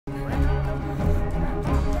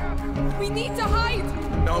We need to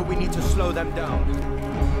hide! No, we need to slow them down.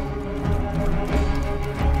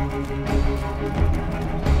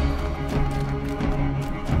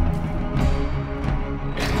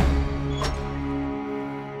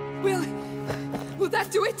 Will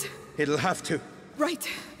that do it? It'll have to. Right.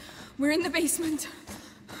 We're in the basement.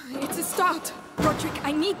 It's a start. Roderick,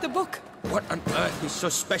 I need the book. What on earth is so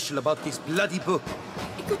special about this bloody book?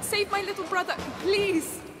 It could save my little brother.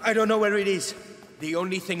 Please. I don't know where it is. The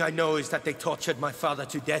only thing I know is that they tortured my father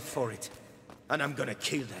to death for it. And I'm gonna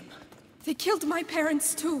kill them. They killed my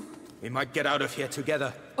parents too. We might get out of here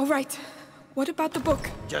together. All right. What about the book?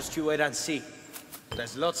 Just you wait and see.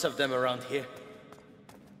 There's lots of them around here.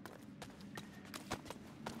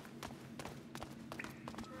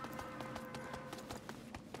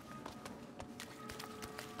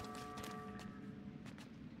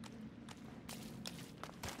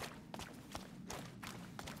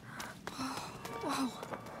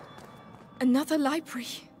 Another library.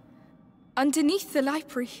 Underneath the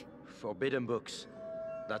library. Forbidden books.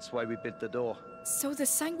 That's why we built the door. So the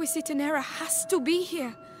Sanguisitanera has to be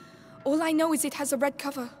here. All I know is it has a red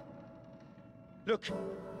cover. Look!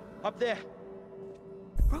 Up there!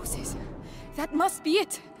 Roses. That must be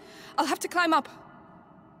it. I'll have to climb up.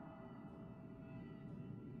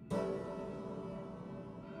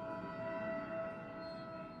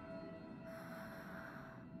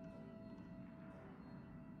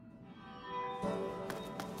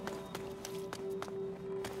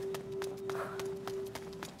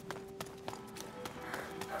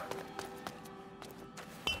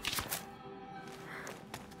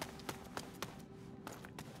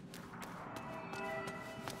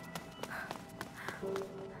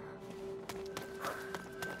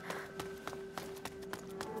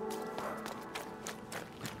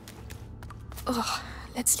 Ugh,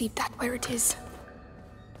 let's leave that where it is.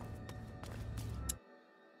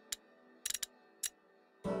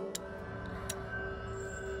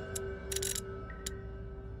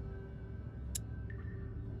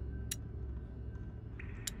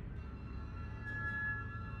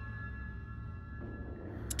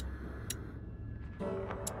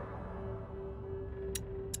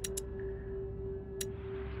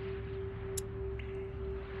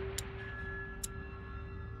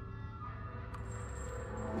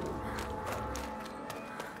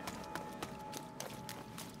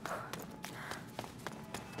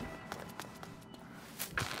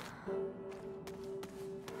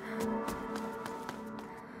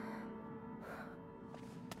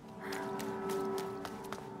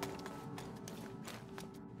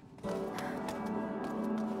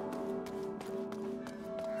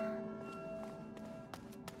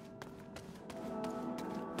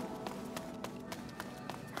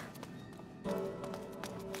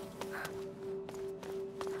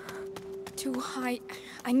 Too high.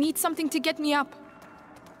 I need something to get me up.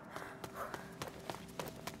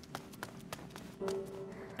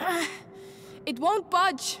 It won't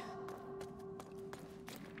budge.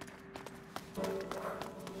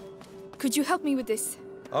 Could you help me with this?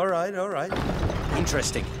 All right, all right.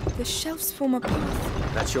 Interesting. The shelves form a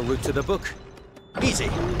path. That's your route to the book. Easy.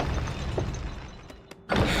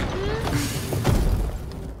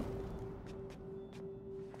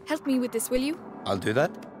 Help me with this, will you? I'll do that.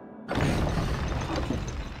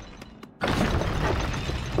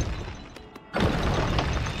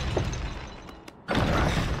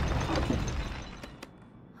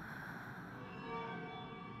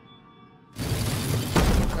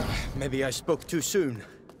 Maybe I spoke too soon.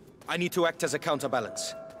 I need to act as a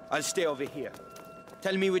counterbalance. I'll stay over here.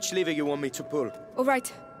 Tell me which lever you want me to pull. All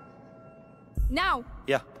right. Now!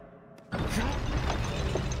 Yeah.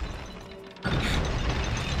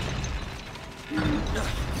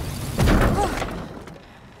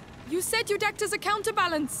 You said you'd act as a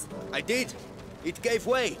counterbalance. I did. It gave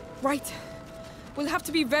way. Right. We'll have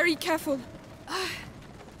to be very careful.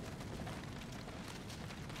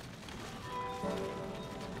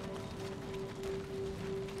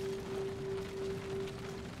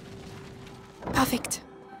 Perfect.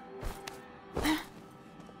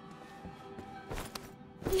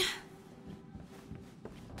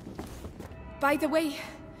 By the way,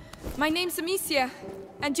 my name's Amicia,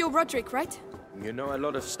 and you're Roderick, right? You know a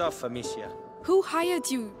lot of stuff, Amicia. Who hired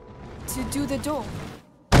you to do the door?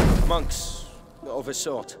 Monks, of a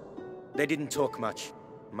sort. They didn't talk much.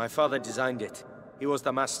 My father designed it. He was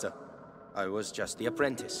the master. I was just the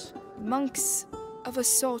apprentice. Monks of a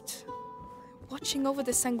sort. Watching over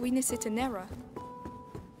the Sanguinicitanera.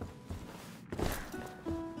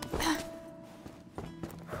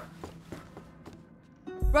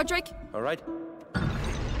 Roderick? All right.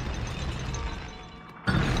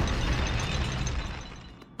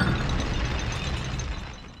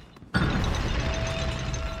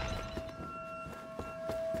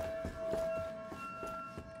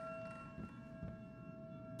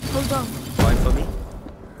 go. Fine for me.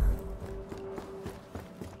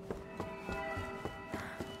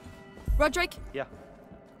 Roderick? Yeah.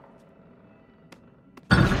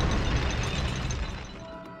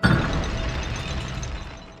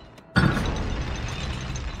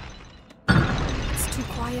 It's too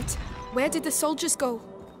quiet. Where did the soldiers go?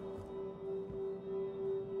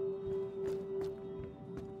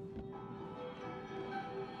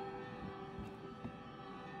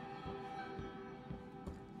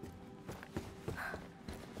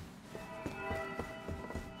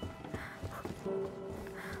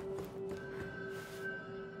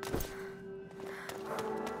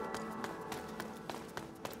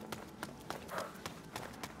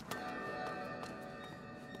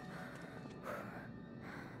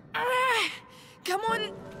 Come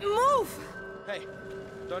on, move! Hey,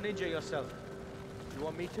 don't injure yourself. You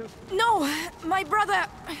want me to? No, my brother.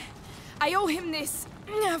 I owe him this.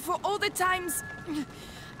 For all the times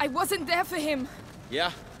I wasn't there for him.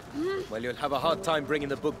 Yeah? Well, you'll have a hard time bringing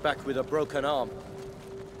the book back with a broken arm.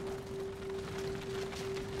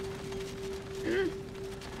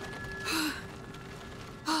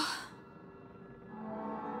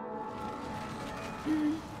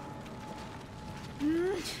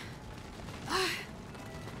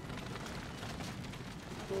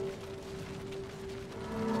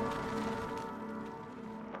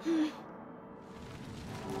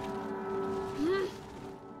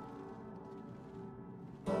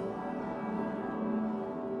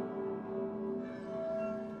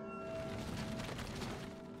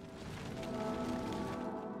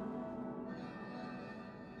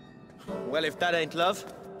 Well, if that ain't love,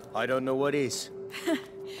 I don't know what is.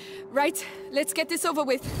 Right, let's get this over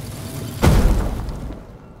with.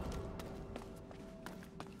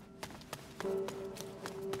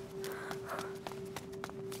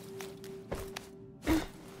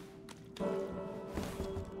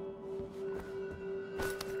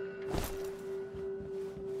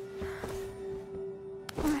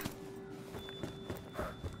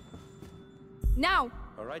 Now!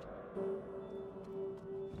 All right.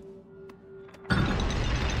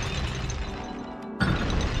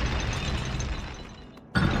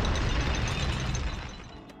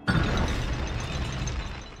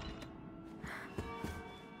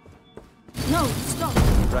 No, stop!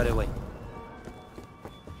 Right away.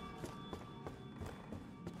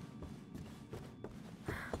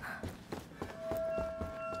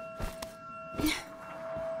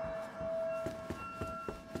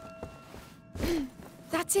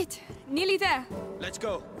 That's it. Nearly there. Let's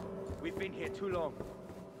go. We've been here too long.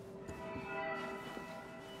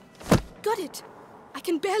 Got it. I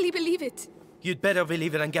can barely believe it. You'd better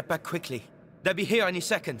believe it and get back quickly. They'll be here any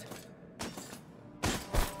second.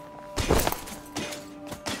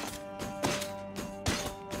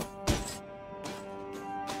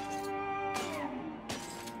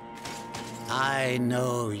 I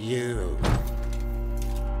know you,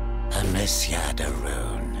 Amicia de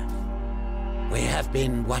Rune. We have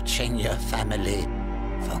been watching your family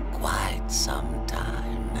for quite some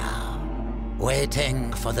time now,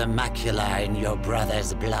 waiting for the macula in your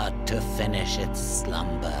brother's blood to finish its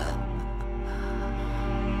slumber.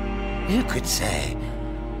 You could say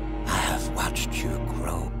I have watched you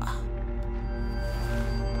grow up.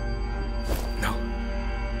 No,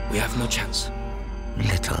 we have no chance.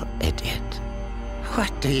 Little idiot.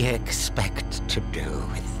 What do you expect to do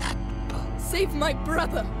with that book? Save my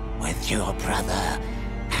brother. With your brother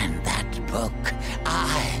and that book,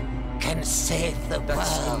 I can save the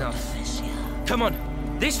That's world, enough. Amicia. Come on,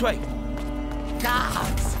 this way!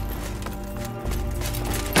 Guards!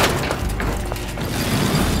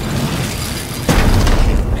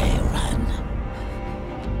 You may run,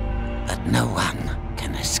 but no one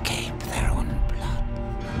can escape their own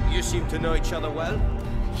blood. You seem to know each other well.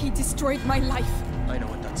 He destroyed my life. I know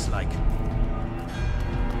what that's like.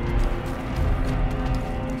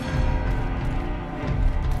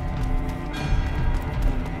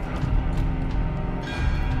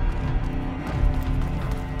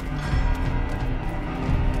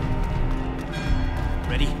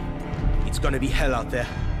 Ready? It's gonna be hell out there.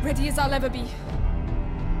 Ready as I'll ever be.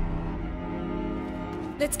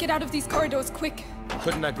 Let's get out of these corridors, quick.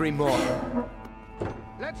 Couldn't agree more.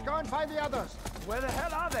 Let's go and find the others. Where the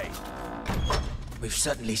hell are they? We've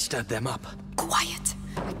certainly stirred them up. Quiet.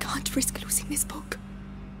 I can't risk losing this book.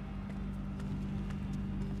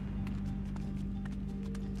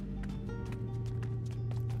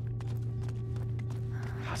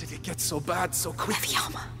 How did it get so bad so quick? Heavy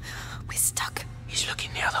armor. We're stuck. He's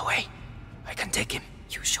looking the other way. I can take him.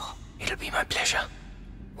 You sure? It'll be my pleasure.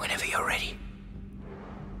 Whenever you're ready.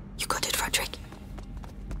 You got it, Roderick.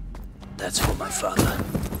 That's for my father.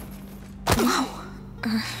 Wow.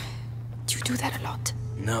 Do you do that a lot?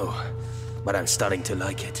 No, but I'm starting to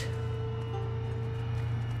like it.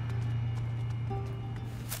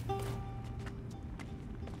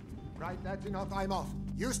 Right, that's enough. I'm off.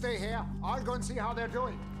 You stay here. I'll go and see how they're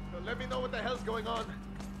doing. Let me know what the hell's going on.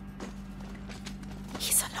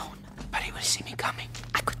 He's alone. But he will see me coming.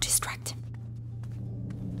 I could distract him.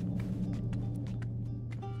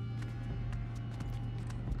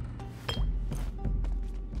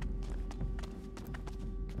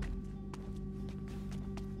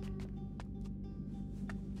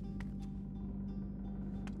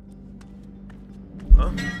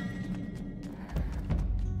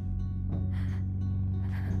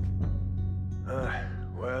 Huh?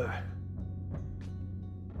 Well...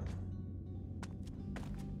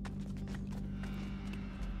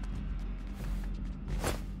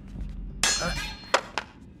 Huh?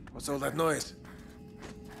 What's all that noise?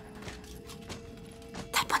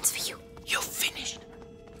 That one's for you. You're finished.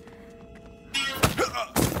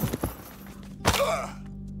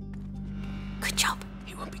 Good job.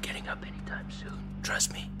 He won't be getting up anytime soon.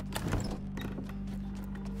 Trust me.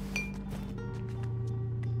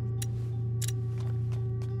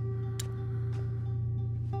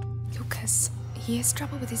 Lucas, he has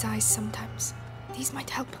trouble with his eyes sometimes. These might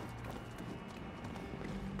help.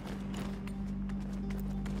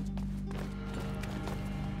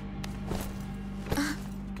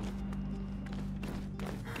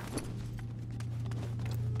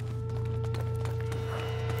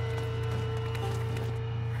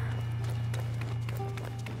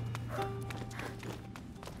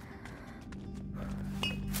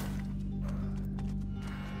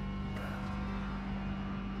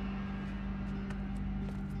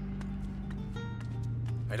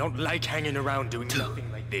 I don't like hanging around doing nothing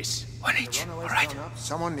like this. One each, alright?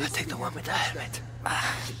 Someone needs I'll take to the be one with the helmet.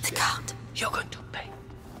 The card. You're going to pay.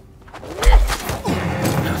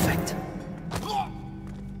 Perfect.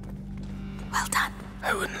 Well done.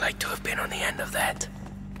 I wouldn't like to have been on the end of that.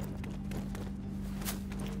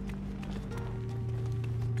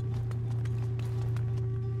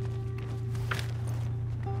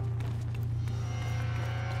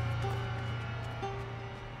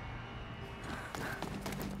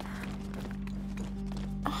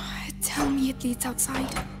 Tell me it leads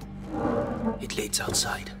outside. It leads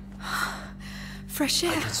outside. Fresh I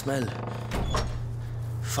air. can smell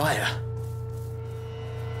fire.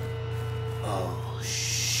 Oh,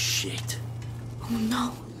 shit. Oh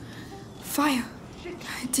no. Fire.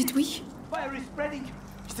 Did we? Fire is spreading!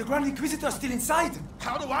 Is the Grand Inquisitor still inside?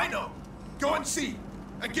 How do I know? Go and see,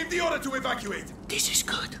 and give the order to evacuate. This is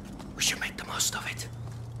good. We should make the most of it.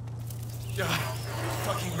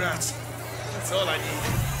 Fucking rats. That's all I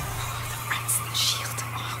need. Rats and shield.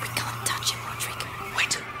 Oh, we can't touch him, Roderick.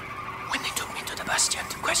 Wait. When they took me to the Bastion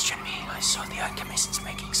to question me, I saw the alchemists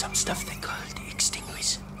making some stuff they called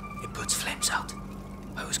extinguish. It puts flames out.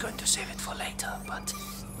 I was going to save it for later, but...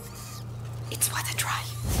 It's worth a try.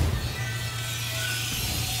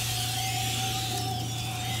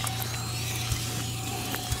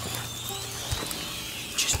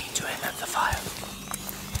 just need to end the fire.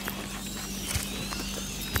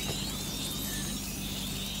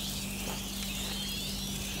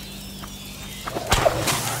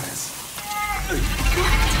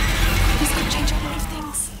 This could change a lot of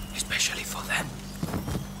things. Especially for them.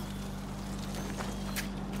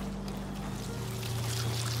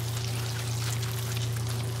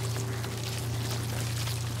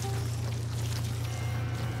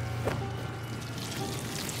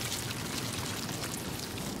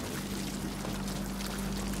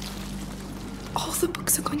 All the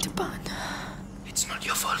books are going to burn. It's not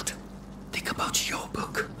your fault. Think about your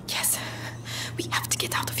book. Yes, we have to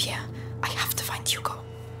get out of here. I have to find Hugo.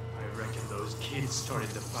 I reckon those kids started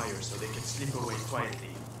the fire so they could slip away quietly.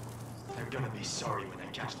 They're gonna be sorry when I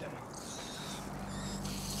catch them.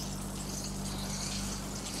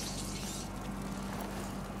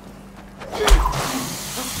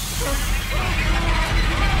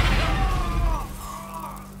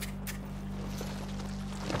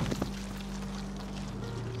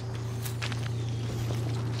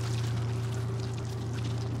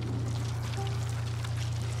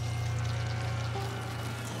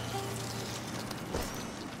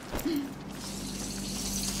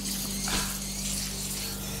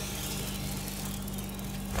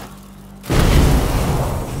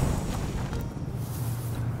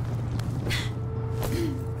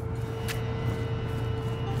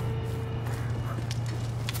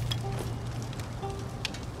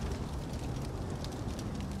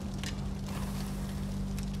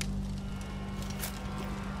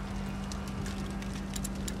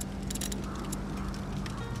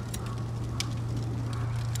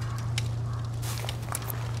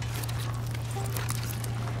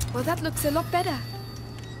 Well, that looks a lot better.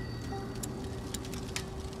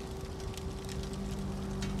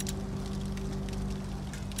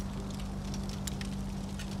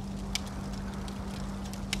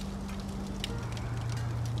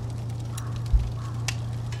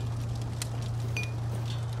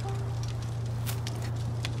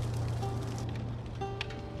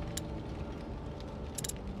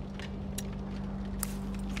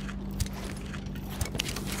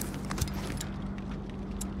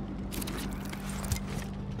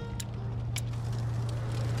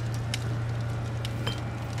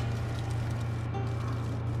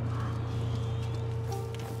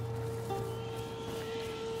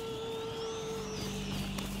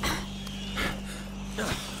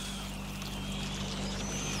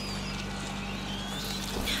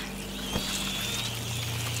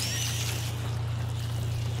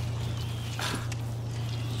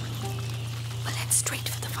 Straight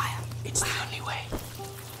for the fire. It's the only way.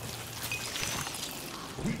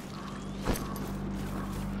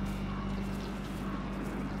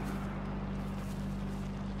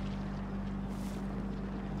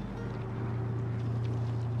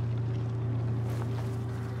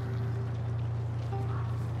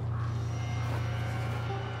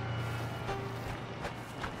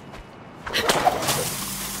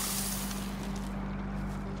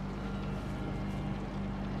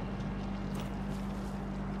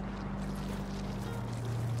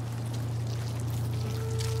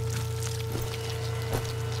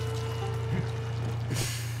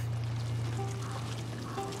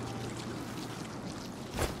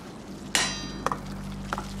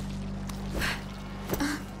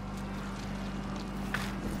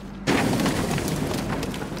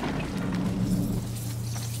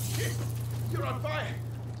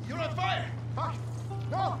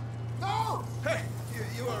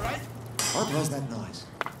 What was that noise?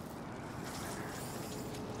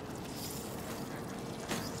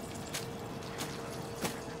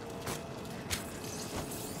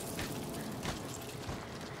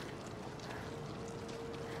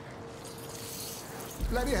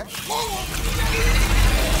 Bloody hell.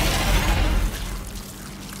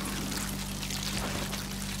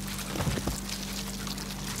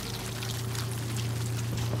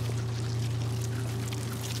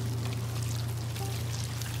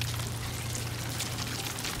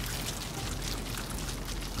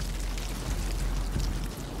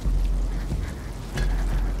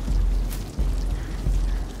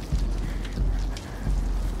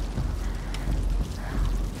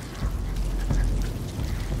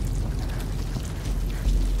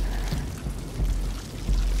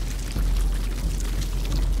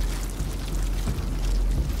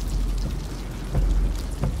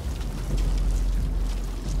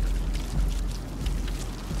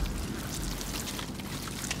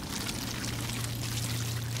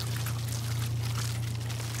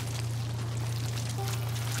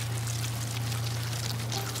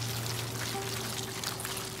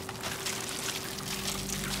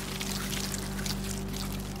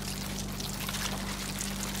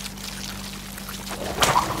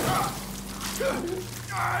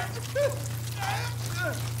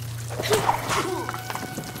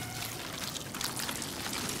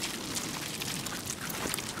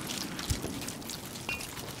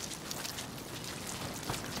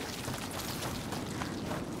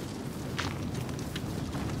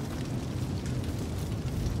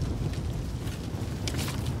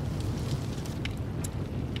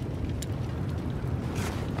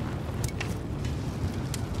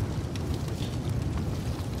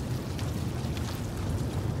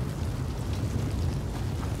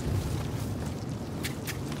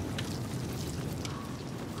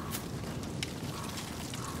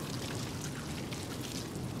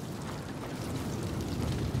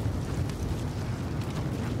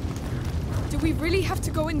 Do we really have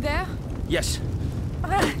to go in there? Yes.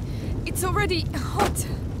 It's already hot.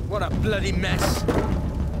 What a bloody mess.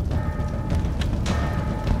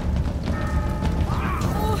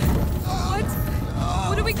 Oh, what?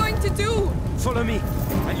 What are we going to do? Follow me.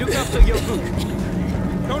 I look after your book.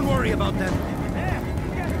 Don't worry about them.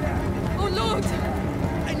 Oh, Lord!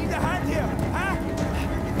 I need a hand here, huh?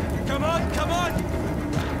 Come on, come on!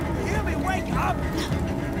 Hear me, wake up!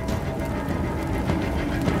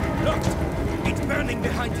 Look! It's burning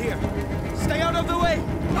behind here. Stay out of the way!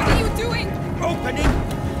 What are you doing? Opening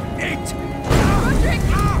it! Roderick!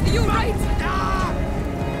 Are you right?